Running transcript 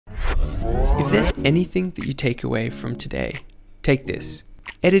If there's anything that you take away from today, take this.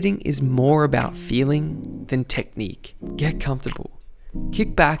 Editing is more about feeling than technique. Get comfortable.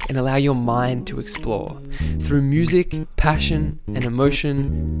 Kick back and allow your mind to explore. Through music, passion, and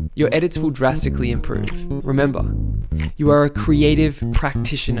emotion, your edits will drastically improve. Remember, you are a creative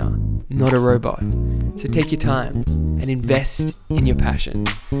practitioner, not a robot. So take your time and invest in your passion,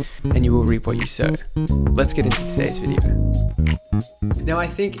 and you will reap what you sow. Let's get into today's video. Now, I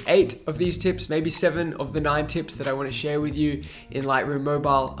think 8 of these tips, maybe 7 of the 9 tips that I want to share with you in Lightroom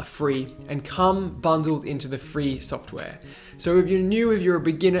Mobile are free and come bundled into the free software. So if you're new, if you're a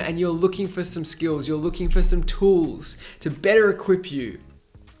beginner and you're looking for some skills, you're looking for some tools to better equip you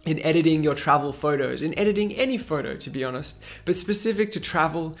in editing your travel photos, in editing any photo, to be honest, but specific to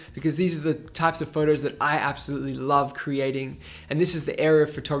travel, because these are the types of photos that I absolutely love creating. And this is the area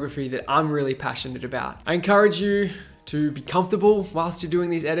of photography that I'm really passionate about. I encourage you to be comfortable whilst you're doing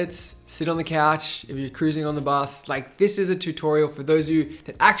these edits. Sit on the couch, if you're cruising on the bus. Like, this is a tutorial for those of you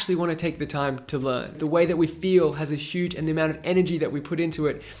that actually want to take the time to learn. The way that we feel has a huge, and the amount of energy that we put into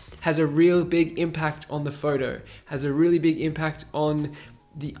it has a real big impact on the photo, has a really big impact on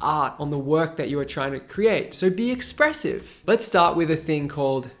the art, on the work that you are trying to create. So be expressive. Let's start with a thing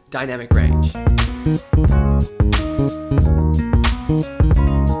called dynamic range.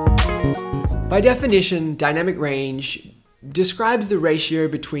 By definition, dynamic range describes the ratio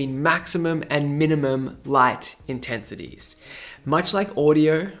between maximum and minimum light intensities. Much like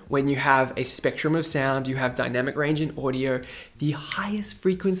audio, when you have a spectrum of sound, you have dynamic range in audio, the highest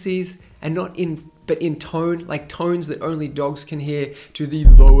frequencies, and but in tone, like tones that only dogs can hear, to the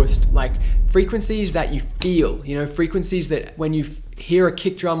lowest, like frequencies that you feel, frequencies that when you hear a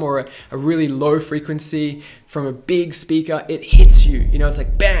kick drum or a really low frequency from a big speaker, it hits you, it's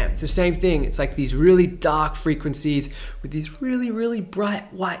like bam, it's the same thing. It's like these really dark frequencies with these really, really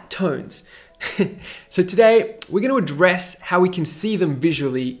bright white tones. So today we're going to address how we can see them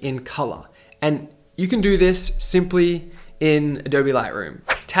visually in color. And you can do this simply in Adobe Lightroom.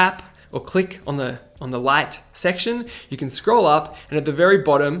 Tap or click on the light section. You can scroll up, and at the very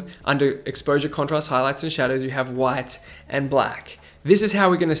bottom under exposure, contrast, highlights, and shadows, you have white and black. This is how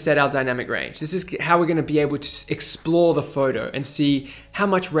we're going to set our dynamic range. This is how we're going to be able to explore the photo and see how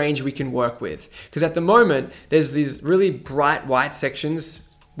much range we can work with. Because at the moment, there's these really bright white sections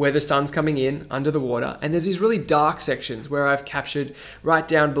where the sun's coming in under the water, and there's these really dark sections where I've captured right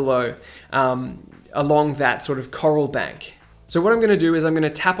down below along that sort of coral bank. So what I'm going to do is I'm going to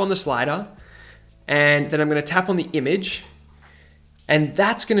tap on the slider, and then I'm going to tap on the image, and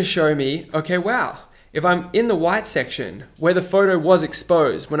that's going to show me, okay, wow, if I'm in the white section where the photo was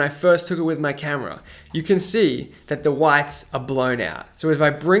exposed when I first took it with my camera, you can see that the whites are blown out. So if I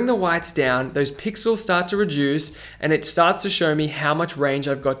bring the whites down, those pixels start to reduce, and it starts to show me how much range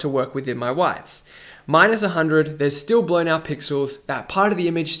I've got to work with in my whites. Minus 100, there's still blown out pixels. That part of the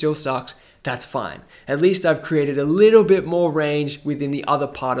image still sucks. That's fine. At least I've created a little bit more range within the other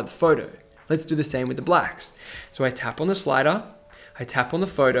part of the photo. Let's do the same with the blacks. So I tap on the slider, I tap on the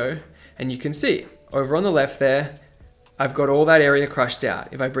photo, and you can see over on the left there, I've got all that area crushed out.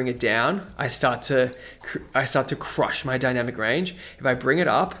 If I bring it down, I start to crush my dynamic range. If I bring it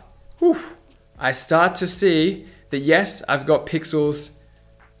up, I start to see that yes, I've got pixels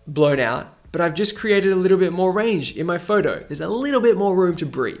blown out, but I've just created a little bit more range in my photo. There's a little bit more room to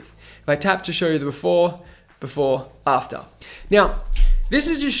breathe. If I tap to show you the before, after. Now, this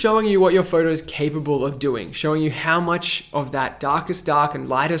is just showing you what your photo is capable of doing, showing you how much of that darkest dark and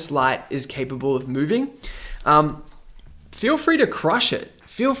lightest light is capable of moving. Feel free to crush it.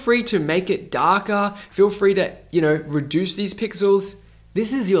 Feel free to make it darker. Feel free to, reduce these pixels.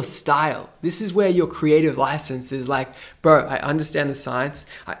 This is your style. This is where your creative license is like, bro, I understand the science.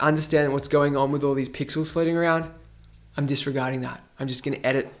 I understand what's going on with all these pixels floating around. I'm disregarding that. I'm just gonna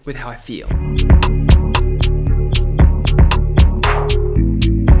edit with how I feel.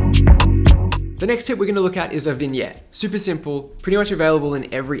 The next tip we're going to look at is a vignette. Super simple, pretty much available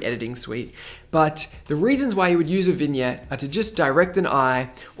in every editing suite. But the reasons why you would use a vignette are to just direct an eye,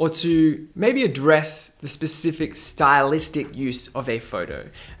 or to maybe address the specific stylistic use of a photo.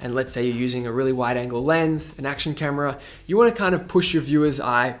 And let's say you're using a really wide angle lens, an action camera, you want to kind of push your viewer's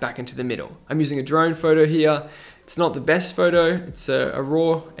eye back into the middle. I'm using a drone photo here. It's not the best photo, it's a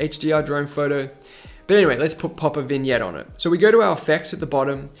raw HDR drone photo. But anyway, let's pop a vignette on it. So we go to our effects at the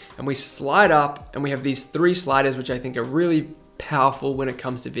bottom and we slide up, and we have these 3 sliders, which I think are really powerful when it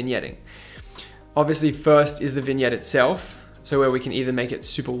comes to vignetting. Obviously, first is the vignette itself. So where we can either make it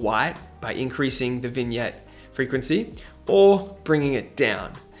super white by increasing the vignette frequency or bringing it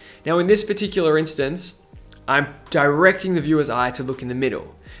down. Now in this particular instance, I'm directing the viewer's eye to look in the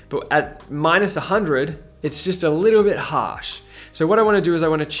middle. But at minus 100, it's just a little bit harsh. So what I want to do is I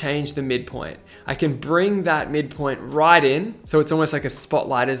want to change the midpoint. I can bring that midpoint right in, so it's almost like a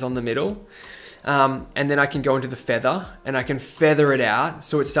spotlight is on the middle. And then I can go into the feather and I can feather it out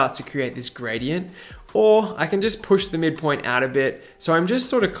so it starts to create this gradient. Or I can just push the midpoint out a bit. So I'm just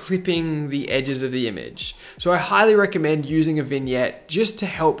sort of clipping the edges of the image. So I highly recommend using a vignette just to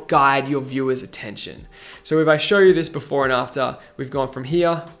help guide your viewer's attention. So if I show you this before and after, we've gone from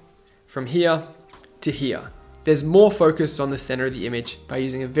here to here. There's more focus on the center of the image by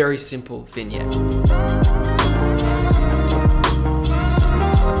using a very simple vignette.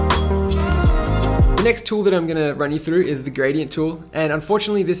 The next tool that I'm gonna run you through is the gradient tool, and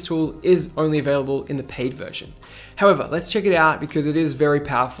unfortunately this tool is only available in the paid version. However, let's check it out because it is very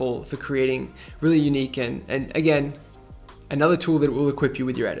powerful for creating really unique and again, another tool that will equip you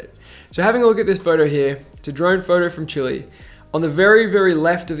with your edit. So having a look at this photo here, it's a drone photo from Chile. On the very, very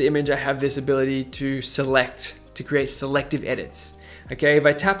left of the image, I have this ability to create selective edits. Okay, if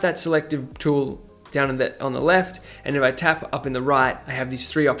I tap that selective tool down on the left, and if I tap up in the right, I have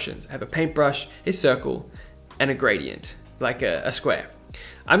these three options. I have a paintbrush, a circle, and a gradient, like a square.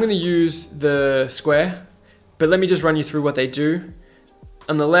 I'm gonna use the square, but let me just run you through what they do.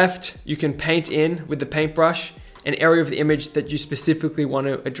 On the left, you can paint in with the paintbrush an area of the image that you specifically want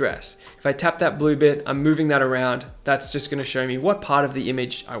to address. If I tap that blue bit, I'm moving that around. That's just gonna show me what part of the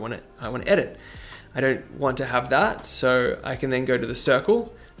image I wanna edit. I don't want to have that, so I can then go to the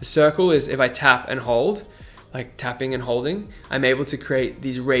circle. The circle is if I tap and hold, like tapping and holding, I'm able to create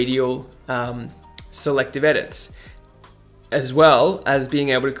these radial selective edits, as well as being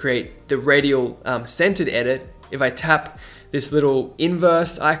able to create the radial centered edit. If I tap this little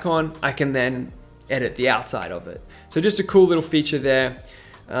inverse icon, I can then edit the outside of it. So just a cool little feature there.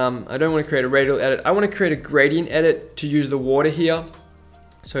 I don't want to create a radial edit. I want to create a gradient edit to use the water here.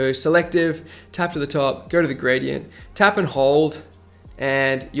 So selective, tap to the top, go to the gradient, tap and hold,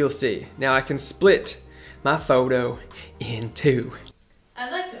 and you'll see. Now I can split my photo in two.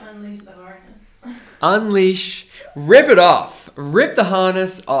 I'd like to unleash the harness. Unleash, rip it off, rip the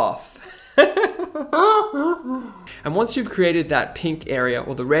harness off. And once you've created that pink area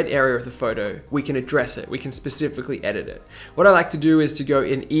or the red area of the photo, we can address it. We can specifically edit it. What I like to do is to go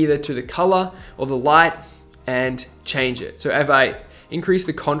in either to the color or the light and change it. So if I increase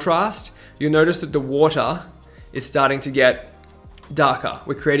the contrast, you'll notice that the water is starting to get darker.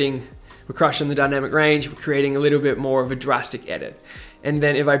 We're crushing the dynamic range. We're creating a little bit more of a drastic edit. And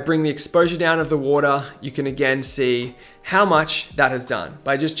then if I bring the exposure down of the water, you can again see how much that has done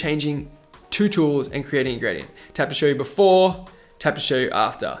by just changing two tools and creating a gradient. Tap to show you before, tap to show you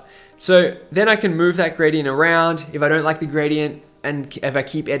after. So then I can move that gradient around. If I don't like the gradient, and if I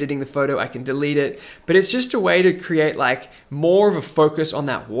keep editing the photo, I can delete it. But it's just a way to create like more of a focus on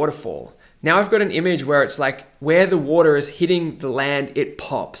that waterfall. Now I've got an image where it's like where the water is hitting the land, it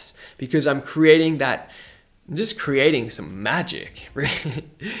pops because I'm creating that, I'm just creating some magic.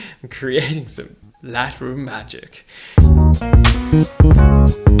 I'm creating some Lightroom magic.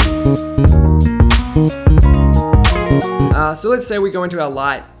 So let's say we go into our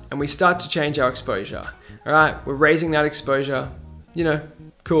light and we start to change our exposure. All right, we're raising that exposure, you know,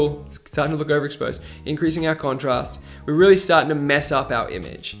 cool, it's starting to look overexposed. Increasing our contrast, we're really starting to mess up our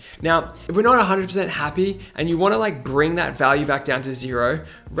image. Now, if we're not 100% happy and you wanna like bring that value back down to 0,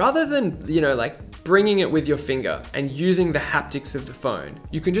 rather than, you know, like bringing it with your finger and using the haptics of the phone,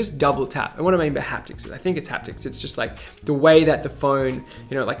 you can just double tap. And what I mean by haptics is, I think it's haptics, it's just like the way that the phone,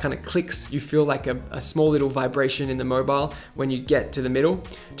 you know, like kind of clicks, you feel like a small little vibration in the mobile when you get to the middle.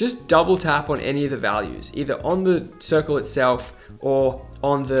 Just double tap on any of the values, either on the circle itself or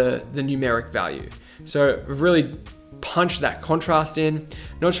on the numeric value. So we've really punched that contrast in.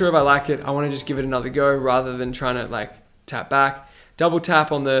 Not sure if I like it. I want to just give it another go rather than trying to like tap back. Double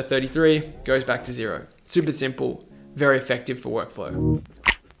tap on the 33, goes back to 0. Super simple, very effective for workflow.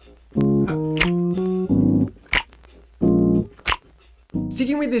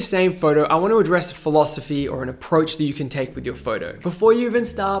 Sticking with this same photo, I want to address a philosophy or an approach that you can take with your photo. Before you even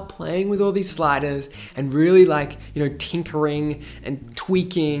start playing with all these sliders and really like, you know, tinkering and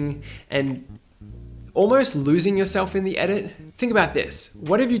tweaking and almost losing yourself in the edit, think about this.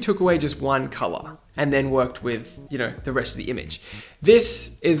 What if you took away just one color and then worked with, the rest of the image?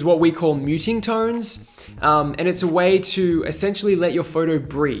 This is what we call muting tones, and it's a way to essentially let your photo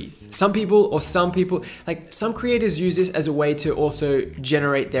breathe. Some creators use this as a way to also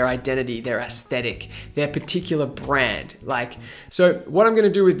generate their identity, their aesthetic, their particular brand. So what I'm gonna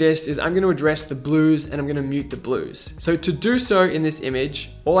do with this is I'm gonna address the blues and I'm gonna mute the blues. So to do so in this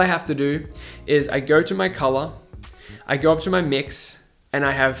image, all I have to do is I go to my color, I go up to my mix, and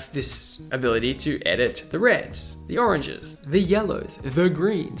I have this ability to edit the reds, the oranges, the yellows, the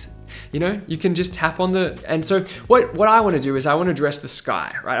greens. You can just tap on and so what I wanna do is I wanna address the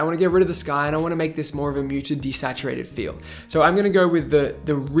sky, right? I wanna get rid of the sky and I wanna make this more of a muted, desaturated feel. So I'm gonna go with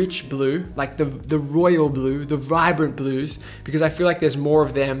the rich blue, like the royal blue, the vibrant blues, because I feel like there's more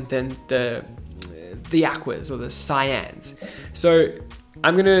of them than the aquas or the cyans. So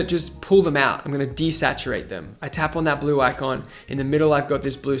I'm gonna just pull them out. I'm gonna desaturate them. I tap on that blue icon. In the middle, I've got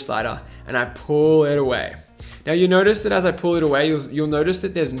this blue slider and I pull it away. Now you notice that as I pull it away, you'll notice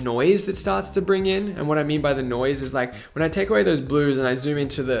that there's noise that starts to bring in. And what I mean by the noise is like when I take away those blues and I zoom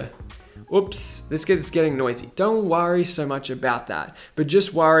into this gets getting noisy. Don't worry so much about that, but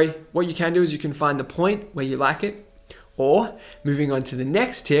just worry. What you can do is you can find the point where you like it, or moving on to the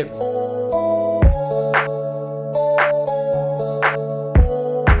next tip.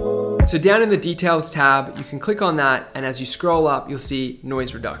 So down in the details tab, you can click on that, and as you scroll up, you'll see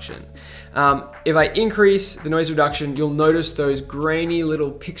noise reduction. If I increase the noise reduction, you'll notice those grainy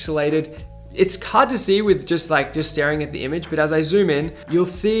little pixelated. It's hard to see with just staring at the image, but as I zoom in, you'll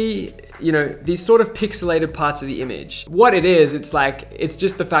see, these sort of pixelated parts of the image. What it is, it's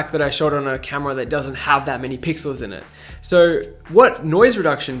just the fact that I shot on a camera that doesn't have that many pixels in it. So what noise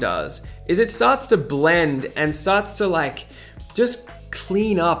reduction does is it starts to blend and starts to just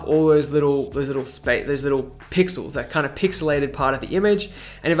clean up all those little pixels, that kind of pixelated part of the image.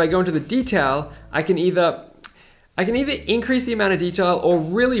 And if I go into the detail, I can either increase the amount of detail or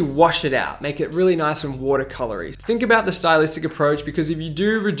really wash it out, make it really nice and watercolory. Think about the stylistic approach, because if you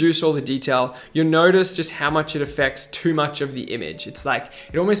do reduce all the detail, you'll notice just how much it affects too much of the image. It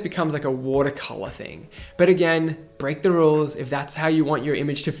almost becomes like a watercolor thing. But again, break the rules. If that's how you want your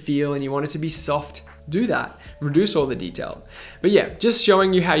image to feel and you want it to be soft, do that. Reduce all the detail. But yeah, just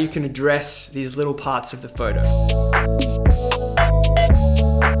showing you how you can address these little parts of the photo.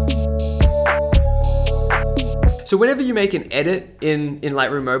 So whenever you make an edit in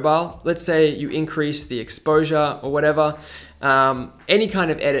Lightroom Mobile, let's say you increase the exposure or whatever, any kind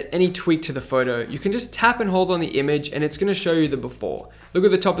of edit, any tweak to the photo, you can just tap and hold on the image and it's gonna show you the before. Look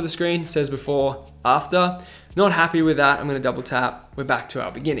at the top of the screen, it says before, after. Not happy with that, I'm gonna double tap, we're back to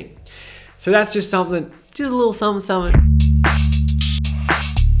our beginning. So that's just a little something.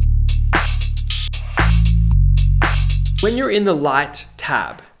 When you're in the light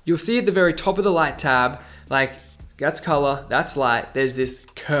tab, you'll see at the very top of the light tab, that's color, that's light, there's this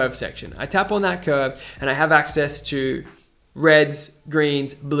curve section. I tap on that curve and I have access to reds,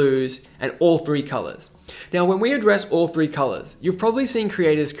 greens, blues, and all three colors. Now, when we address all three colors, you've probably seen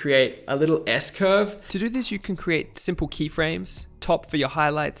creators create a little S curve. To do this, you can create simple keyframes. Top for your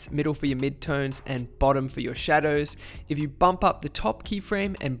highlights, middle for your midtones, and bottom for your shadows. If you bump up the top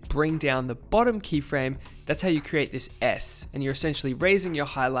keyframe and bring down the bottom keyframe, that's how you create this S, and you're essentially raising your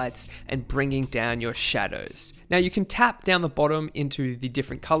highlights and bringing down your shadows. Now you can tap down the bottom into the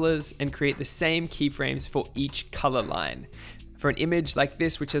different colors and create the same keyframes for each color line. For an image like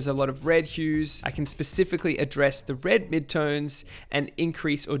this, which has a lot of red hues, I can specifically address the red midtones and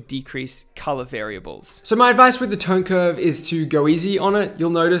increase or decrease color variables. So my advice with the tone curve is to go easy on it. You'll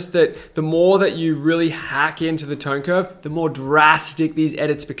notice that the more that you really hack into the tone curve, the more drastic these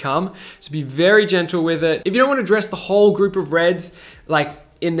edits become. So be very gentle with it. If you don't want to address the whole group of reds,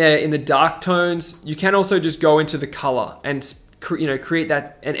 in the dark tones, you can also just go into the color and create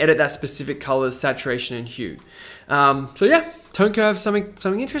that and edit that specific color's saturation and hue. So yeah, tone curve,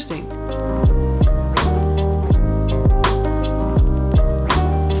 something interesting.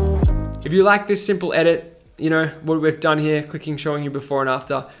 If you like this simple edit, what we've done here, clicking, showing you before and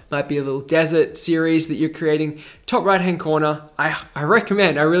after, might be a little desert series that you're creating. Top right-hand corner, I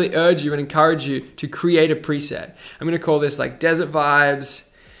really urge you and encourage you to create a preset. I'm gonna call this desert vibes.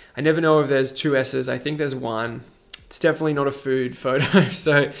 I never know if there's two S's, I think there's one. It's definitely not a food photo,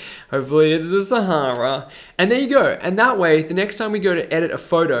 so hopefully it's the Sahara. And there you go. And that way, the next time we go to edit a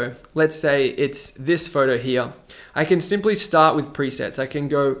photo, let's say it's this photo here, I can simply start with presets. I can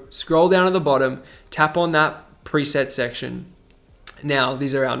go scroll down to the bottom, tap on that preset section. Now,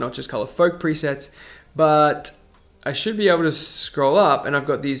 these are our Not Just Color Folk presets, but I should be able to scroll up and I've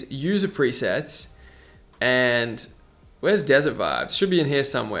got these user presets, and Where's desert vibes? Should be in here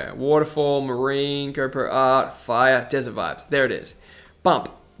somewhere. Waterfall, marine, GoPro art, fire, desert vibes. There it is.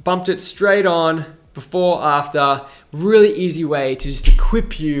 Bumped it straight on, before, after. Really easy way to just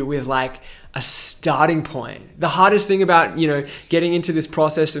equip you with like a starting point. The hardest thing about, getting into this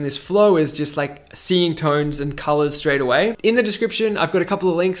process and this flow is just like seeing tones and colors straight away. In the description, I've got a couple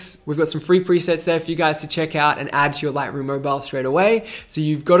of links. We've got some free presets there for you guys to check out and add to your Lightroom Mobile straight away. So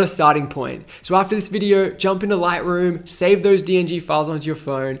you've got a starting point. So after this video, jump into Lightroom, save those DNG files onto your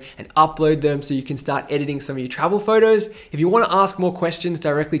phone and upload them so you can start editing some of your travel photos. If you want to ask more questions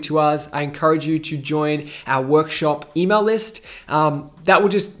directly to us, I encourage you to join our workshop email list. That will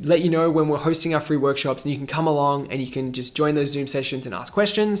just let you know when we're hosting our free workshops, and you can come along and you can just join those Zoom sessions and ask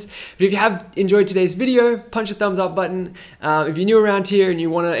questions. But if you have enjoyed today's video, punch the thumbs up button. If you're new around here and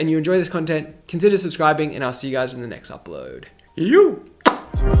you enjoy this content, consider subscribing, and I'll see you guys in the next upload. You.